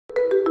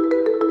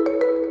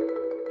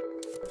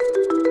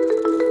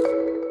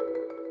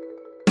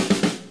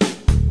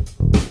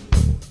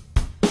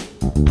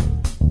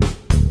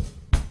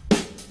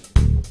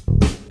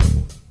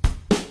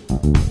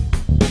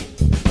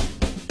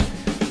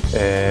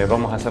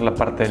vamos a hacer la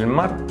parte del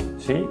mar,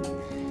 ¿sí?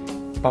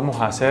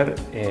 Vamos a hacer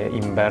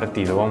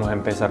invertido, vamos a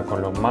empezar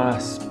con lo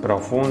más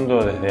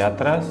profundo desde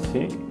atrás,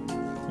 ¿sí?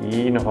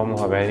 Y nos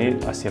vamos a venir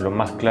hacia lo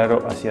más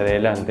claro hacia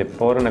adelante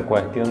por una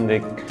cuestión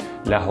de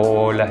las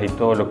olas y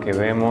todo lo que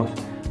vemos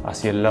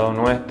hacia el lado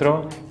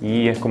nuestro,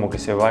 y es como que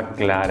se va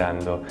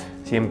aclarando.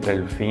 Siempre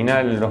el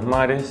final en los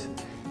mares,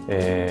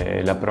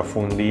 la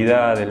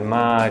profundidad del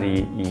mar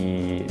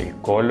y el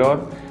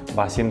color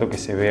va haciendo que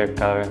se vea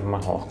cada vez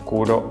más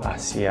oscuro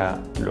hacia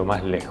lo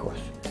más lejos.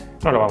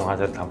 No lo vamos a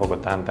hacer tampoco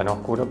tan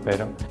oscuro,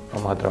 pero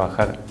vamos a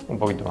trabajar un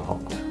poquito más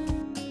oscuro.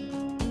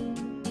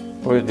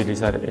 Voy a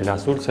utilizar el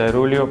azul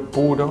cerúleo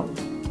puro,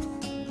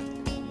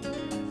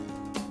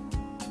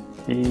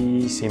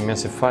 y si me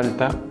hace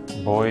falta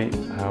voy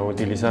a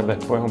utilizar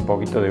después un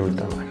poquito de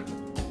ultramar.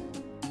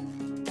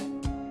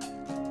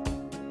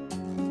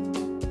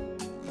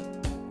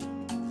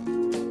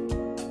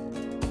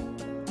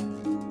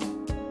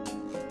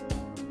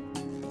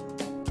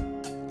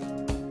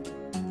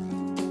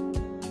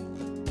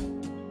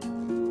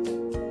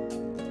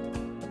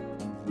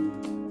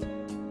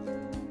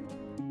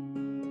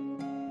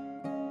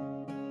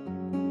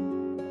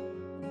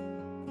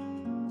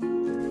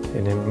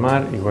 En el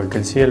mar, igual que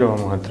el cielo,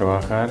 vamos a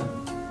trabajar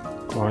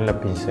con la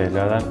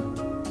pincelada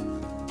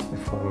de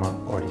forma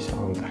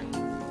horizontal.